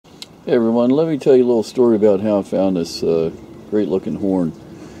Hey everyone, let me tell you a little story about how I found this great looking horn.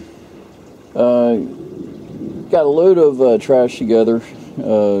 Uh, Got a load of trash together,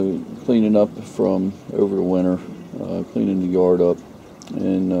 cleaning up from over the winter, cleaning the yard up,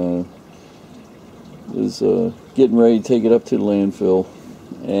 and was getting ready to take it up to the landfill.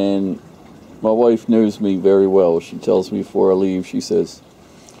 And my wife knows me very well. She tells me before I leave, she says,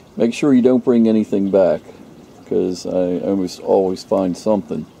 make sure you don't bring anything back, because I almost always find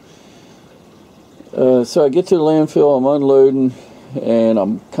something. So I get to the landfill, I'm unloading, and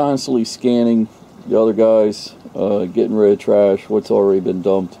I'm constantly scanning the other guys, getting rid of trash, what's already been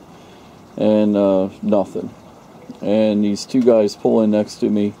dumped, and nothing. And these two guys pull in next to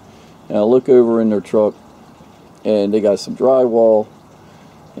me, and I look over in their truck, and they got some drywall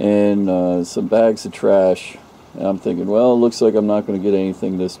and some bags of trash. And I'm thinking, well, it looks like I'm not going to get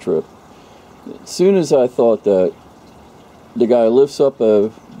anything this trip. As soon as I thought that, the guy lifts up a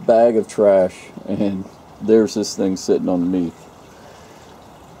bag of trash, and there's this thing sitting underneath.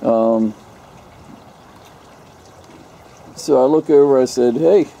 So I look over, I said,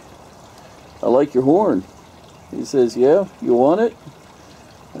 hey, I like your horn. He says, yeah, you want it?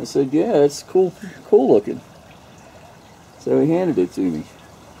 I said, yeah, it's cool looking. So he handed it to me.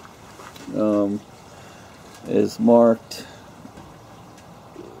 It's marked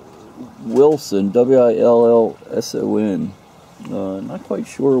Wilson, Willson. Not quite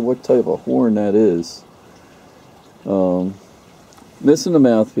sure what type of horn that is. Missing the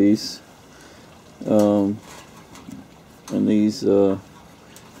mouthpiece. And these,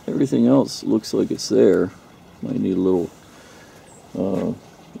 everything else looks like it's there. Might need a little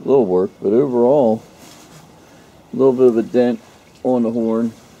work, but overall, a little bit of a dent on the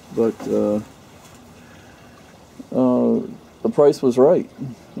horn, but the price was right.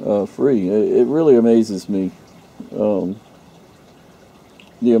 Free. It really amazes me.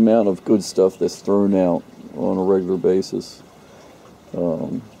 The amount of good stuff that's thrown out on a regular basis.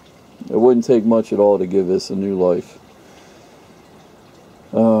 It wouldn't take much at all to give this a new life.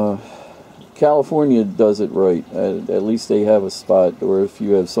 California does it right. At least they have a spot where if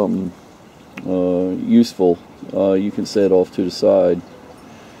you have something useful, you can set it off to the side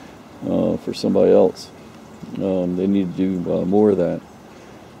for somebody else. They need to do more of that.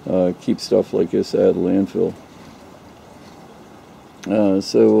 Keep stuff like this out of the landfill.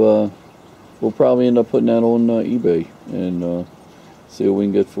 So we'll probably end up putting that on eBay and see what we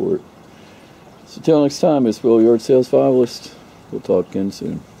can get for it. So till next time, it's Will, Yard Sales File List. We'll talk again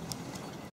soon.